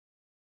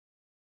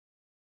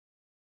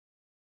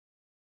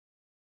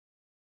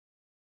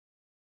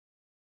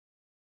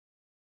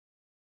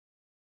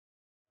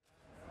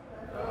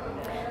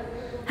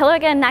Hello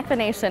again, NACVA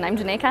Nation. I'm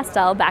Janae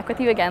Castell, back with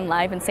you again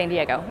live in San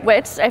Diego,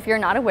 which, if you're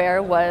not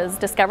aware, was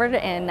discovered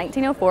in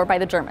 1904 by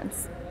the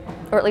Germans.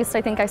 Or at least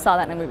I think I saw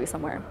that in a movie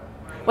somewhere.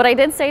 What I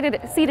did see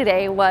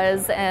today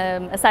was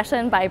a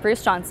session by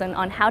Bruce Johnson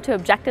on how to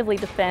objectively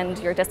defend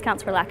your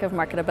discounts for lack of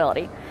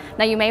marketability.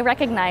 Now, you may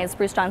recognize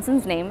Bruce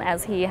Johnson's name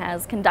as he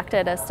has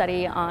conducted a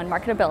study on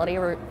marketability,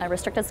 a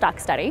restricted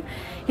stock study.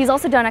 He's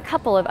also done a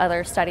couple of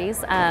other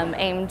studies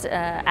aimed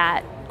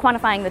at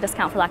quantifying the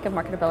discount for lack of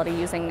marketability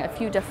using a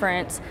few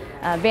different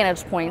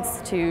vantage points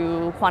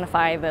to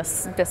quantify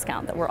this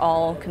discount that we're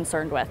all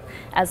concerned with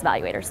as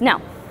evaluators. Now,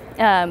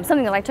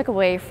 something that I took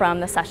away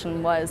from the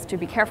session was to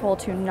be careful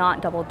to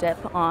not double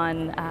dip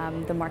on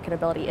the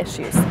marketability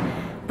issues.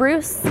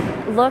 Bruce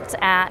looked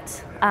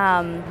at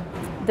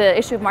the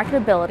issue of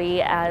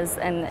marketability as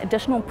an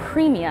additional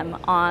premium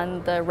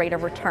on the rate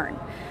of return.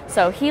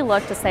 So he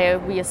looked to say,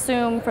 we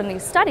assume from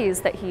these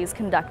studies that he's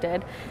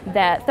conducted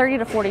that 30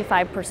 to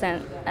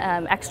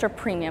 45% extra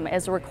premium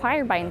is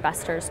required by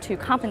investors to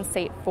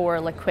compensate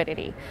for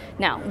liquidity.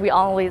 Now, we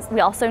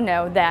also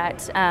know that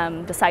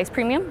the size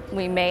premium,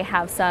 we may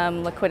have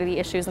some liquidity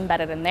issues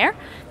embedded in there.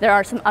 There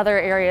are some other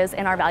areas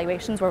in our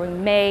valuations where we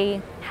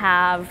may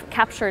have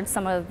captured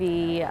some of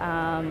the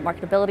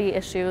marketability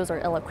issues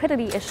or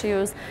illiquidity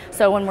issues.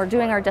 So when we're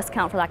doing our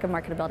discount for lack of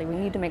marketability, we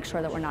need to make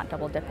sure that we're not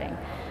double dipping.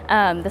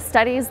 The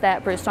studies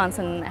that Bruce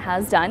Johnson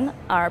has done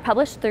are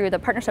published through the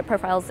Partnership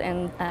Profiles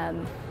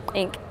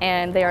Inc.,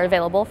 and they are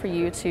available for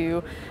you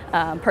to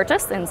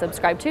purchase and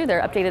subscribe to.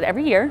 They're updated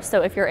every year,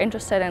 so if you're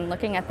interested in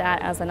looking at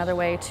that as another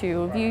way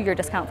to view your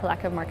discount for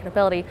lack of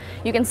marketability,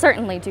 you can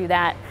certainly do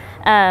that.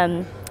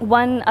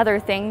 One other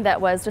thing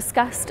that was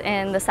discussed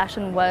in the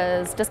session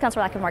was discounts for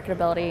lack of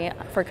marketability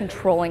for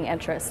controlling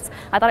interests.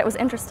 I thought it was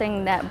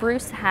interesting that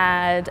Bruce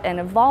had an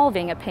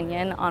evolving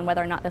opinion on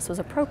whether or not this was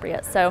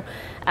appropriate. So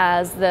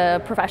as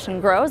the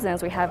profession grows and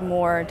as we have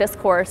more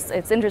discourse,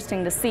 it's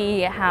interesting to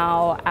see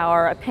how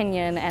our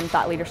opinion and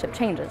thought leadership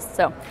changes.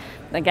 So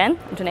again,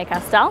 I'm Janae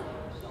Castell.